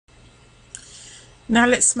Now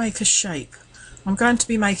let's make a shape. I'm going to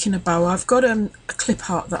be making a bow. I've got a clip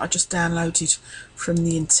art that I just downloaded from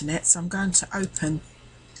the internet, so I'm going to open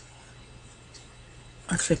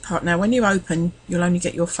a clip art. Now when you open, you'll only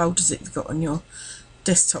get your folders that you've got on your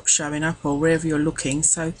desktop showing up, or wherever you're looking,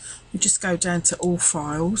 so you just go down to all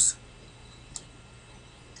files,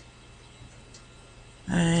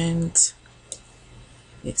 and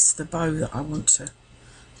it's the bow that I want to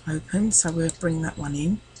open, so we'll bring that one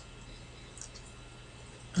in,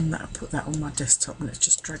 and that'll put that on my desktop, and let's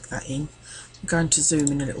just drag that in. I'm going to zoom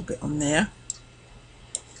in a little bit on there,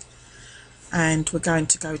 and we're going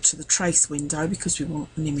to go to the trace window because we want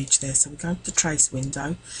an image there. So we go to the trace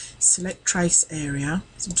window, select trace area,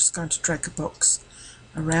 so I'm just going to drag a box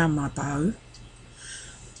around my bow,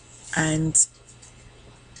 and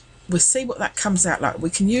we'll see what that comes out like. We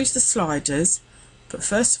can use the sliders, but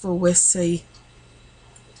first of all we'll see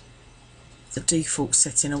the default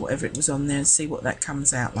setting or whatever it was on there and see what that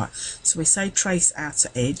comes out like. So we say trace outer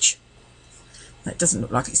edge. That doesn't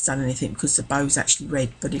look like it's done anything because the bow's actually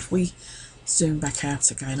red, but if we zoom back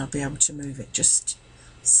out again, I'll be able to move it. Just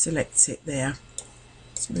select it there.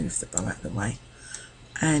 Let's move the bow out of the way,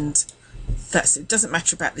 and that's it. Doesn't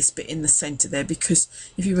matter about this bit in the centre there, because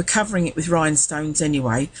if you were covering it with rhinestones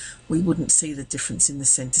anyway, we wouldn't see the difference in the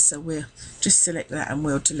centre. So we'll just select that and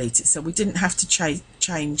we'll delete it. So we didn't have to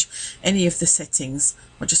change any of the settings.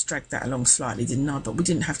 I just dragged that along slightly, didn't I? But we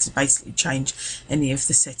didn't have to basically change any of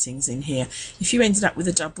the settings in here. If you ended up with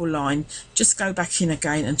a double line, just go back in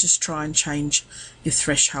again and just try and change your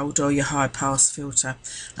threshold or your high pass filter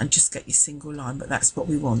and just get your single line. But that's what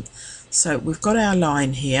we want. So we've got our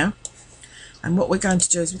line here. And what we're going to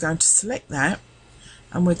do is we're going to select that,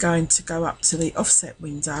 and we're going to go up to the offset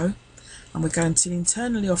window, and we're going to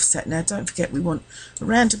internally offset. Now don't forget we want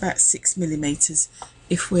around about 6mm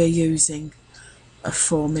if we're using a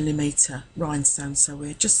 4mm rhinestone. So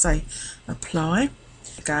we'll just say apply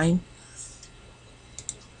again,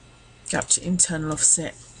 go up to internal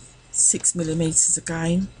offset, 6mm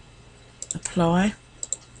again, apply.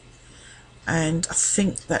 And I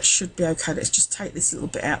think that should be okay. Let's just take this little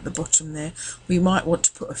bit out the bottom there. We might want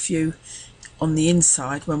to put a few on the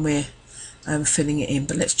inside when we're filling it in,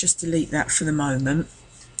 but let's just delete that for the moment.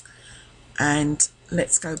 And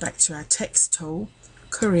let's go back to our text tool,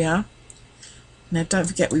 courier. Now don't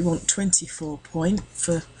forget we want 24 point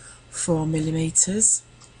for 4mm.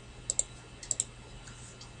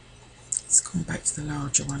 Let's come back to the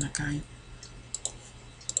larger one again.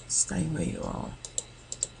 Stay where you are.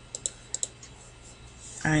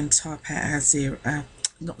 And type out our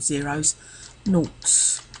not zeros,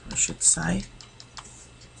 noughts, I should say.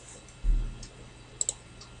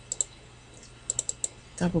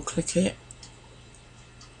 Double click it,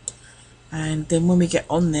 and then when we get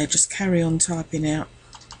on there, just carry on typing out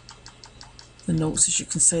the noughts. As you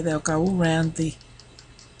can see, they'll go all round the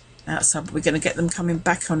outside, but we're going to get them coming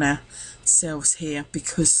back on our cells here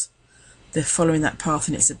because they're following that path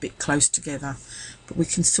and it's a bit close together, but we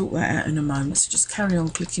can sort that out in a moment. So just carry on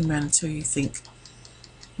clicking around until you think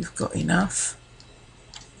you've got enough,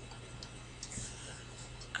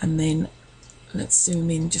 and then let's zoom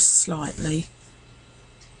in just slightly.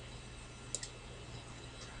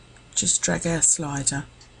 Just drag our slider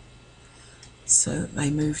so that they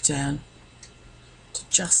move down to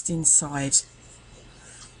just inside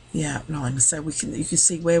the outline, so you can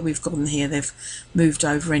see where we've gone here, they've moved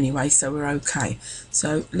over anyway, so we're okay.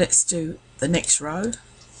 So let's do the next row.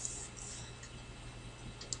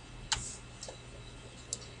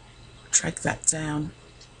 Drag that down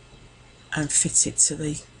and fit it to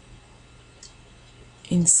the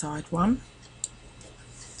inside one.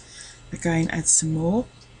 Again, add some more.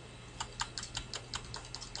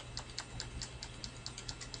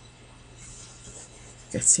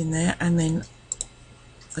 Get in there, and then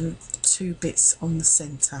the two bits on the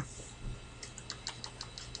centre.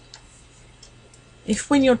 If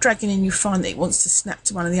when you're dragging in you find that it wants to snap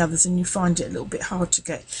to one of the others and you find it a little bit hard to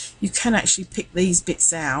get, you can actually pick these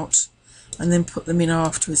bits out and then put them in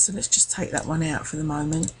afterwards. So let's just take that one out for the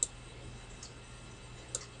moment.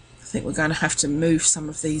 I think we're going to have to move some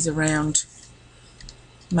of these around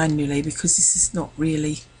manually because this is not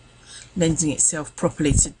really lending itself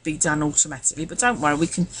properly to be done automatically, but don't worry, we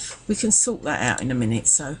can sort that out in a minute.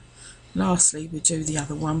 So lastly we do the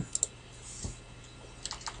other one.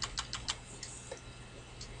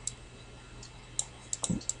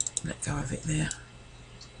 Let go of it there.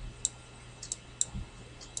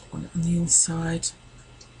 On the inside.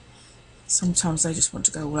 Sometimes they just want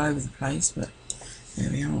to go all over the place, but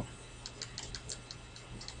there we are.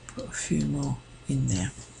 Put a few more in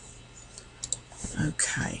there.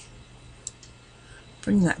 Okay.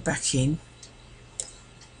 Bring that back in.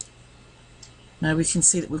 Now we can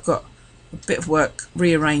see that we've got a bit of work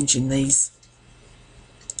rearranging these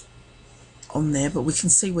on there, but we can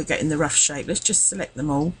see we're getting the rough shape. Let's just select them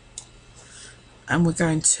all, and we're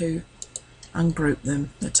going to ungroup them.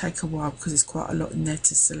 It'll take a while because there's quite a lot in there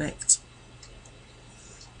to select.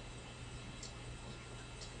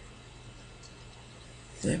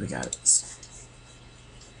 There we go.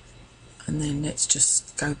 And then let's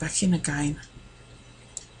just go back in again.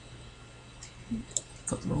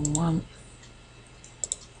 Got the wrong one.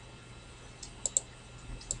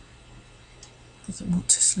 Doesn't want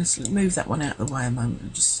to. Let's move that one out of the way a moment.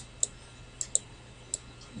 And just,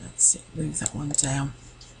 that's it. Move that one down.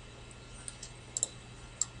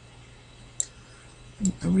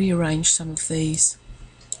 And rearrange some of these.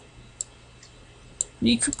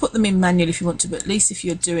 You could put them in manually if you want to, but at least if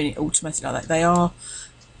you're doing it automatically like that, they are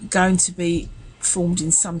going to be formed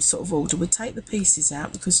in some sort of order. We'll take the pieces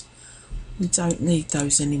out because we don't need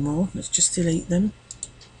those anymore. Let's just delete them.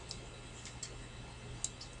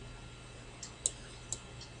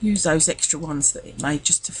 Use those extra ones that it made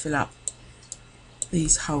just to fill up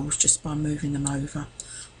these holes just by moving them over.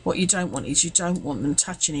 What you don't want is you don't want them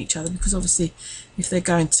touching each other, because obviously if they're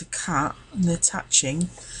going to cut and they're touching,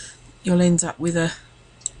 you'll end up with a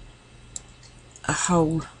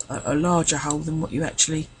hole, a larger hole than what you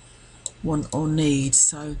actually want or need.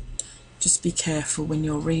 So just be careful when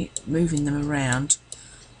you're moving them around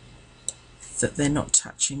that they're not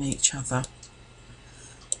touching each other.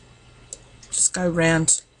 Just go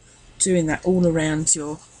around doing that all around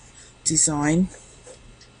your design.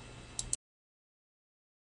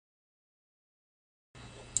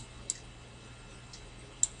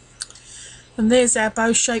 And there's our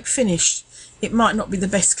bow shape finished. It might not be the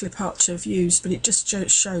best clip art to have used, but it just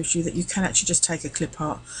shows you that you can actually just take a clip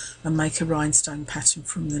art and make a rhinestone pattern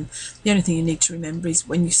from them. The only thing you need to remember is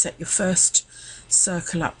when you set your first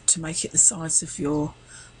circle up to make it the size of your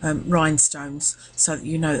rhinestones, so that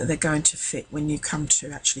you know that they're going to fit when you come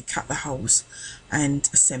to actually cut the holes and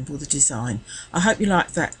assemble the design. I hope you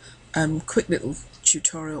like that quick little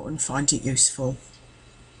tutorial and find it useful.